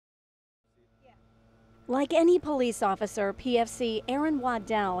Like any police officer, PFC Aaron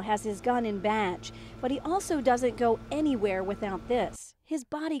Waddell has his gun and badge, but he also doesn't go anywhere without this, his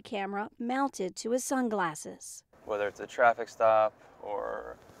body camera mounted to his sunglasses. Whether it's a traffic stop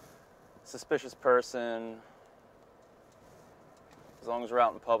or a suspicious person, as long as we're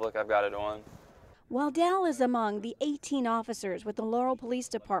out in public, I've got it on. Waddell is among the 18 officers with the Laurel Police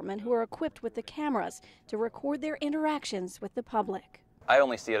Department who are equipped with the cameras to record their interactions with the public. I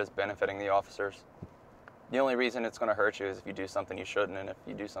only see it as benefiting the officers. The only reason it's going to hurt you is if you do something you shouldn't, and if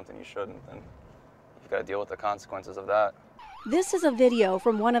you do something you shouldn't, then you've got to deal with the consequences of that. This is a video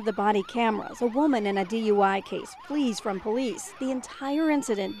from one of the body cameras. A woman in a DUI case flees from police. The entire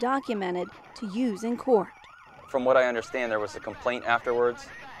incident documented to use in court. From what I understand, there was a complaint afterwards,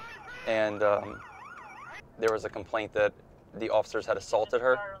 and there was a complaint that the officers had assaulted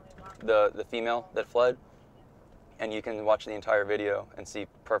her, the female that fled. And you can watch the entire video and see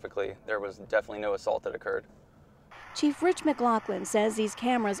perfectly there was definitely no assault that occurred. Chief Rich McLaughlin says these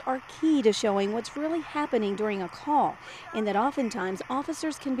cameras are key to showing what's really happening during a call, and that oftentimes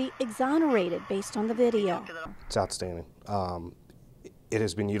officers can be exonerated based on the video. It's outstanding. It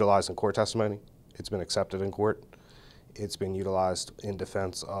has been utilized in court testimony. It's been accepted in court. It's been utilized in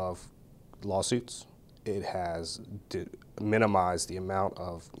defense of lawsuits. It has minimized the amount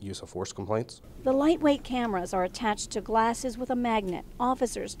of use of force complaints. The lightweight cameras are attached to glasses with a magnet.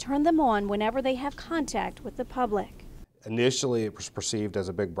 Officers turn them on whenever they have contact with the public. Initially, it was perceived as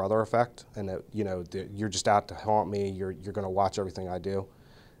a big brother effect, and that, you're just out to haunt me, you're going to watch everything I do.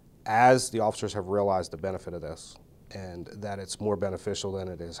 As the officers have realized the benefit of this, and that it's more beneficial than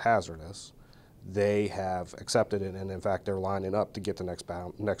it is hazardous, they have accepted it, and in fact, they're lining up to get the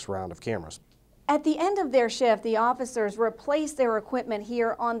next round of cameras. At the end of their shift, the officers replace their equipment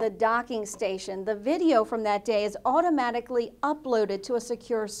here on the docking station. The video from that day is automatically uploaded to a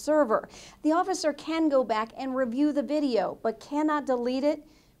secure server. The officer can go back and review the video, but cannot delete it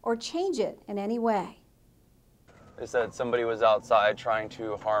or change it in any way. They said somebody was outside trying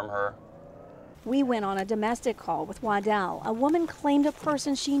to harm her. We went on a domestic call with Waddell. A woman claimed a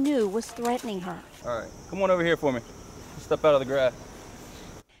person she knew was threatening her. All right, come on over here for me. Step out of the grass.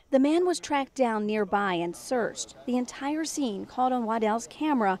 The man was tracked down nearby and searched. The entire scene caught on Waddell's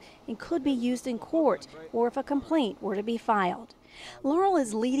camera and could be used in court or if a complaint were to be filed. Laurel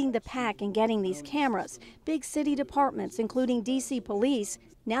is leading the pack in getting these cameras. Big city departments, including D.C. Police,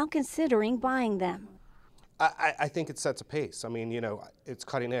 now considering buying them. I think it sets a pace. I mean, it's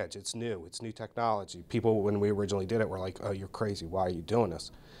cutting edge, it's new technology. People, when we originally did it, were like, oh, you're crazy, why are you doing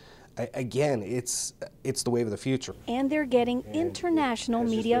this? Again, it's the wave of the future. And they're getting international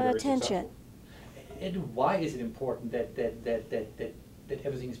media attention. And why is it important that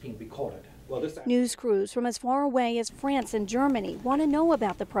everything is being recorded? Well, news crews from as far away as France and Germany want to know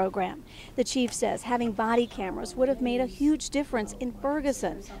about the program. The chief says having body cameras would have made a huge difference in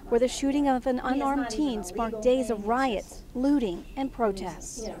Ferguson, where the shooting of an unarmed teen sparked days of riots, looting, and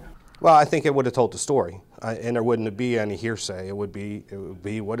protests. Well, I think it would have told the story, and there wouldn't be any hearsay. It would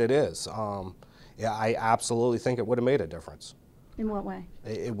be what it is. Yeah, I absolutely think it would have made a difference. In what way?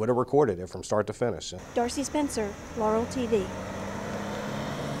 It would have recorded it from start to finish. Darcy Spencer, Laurel TV.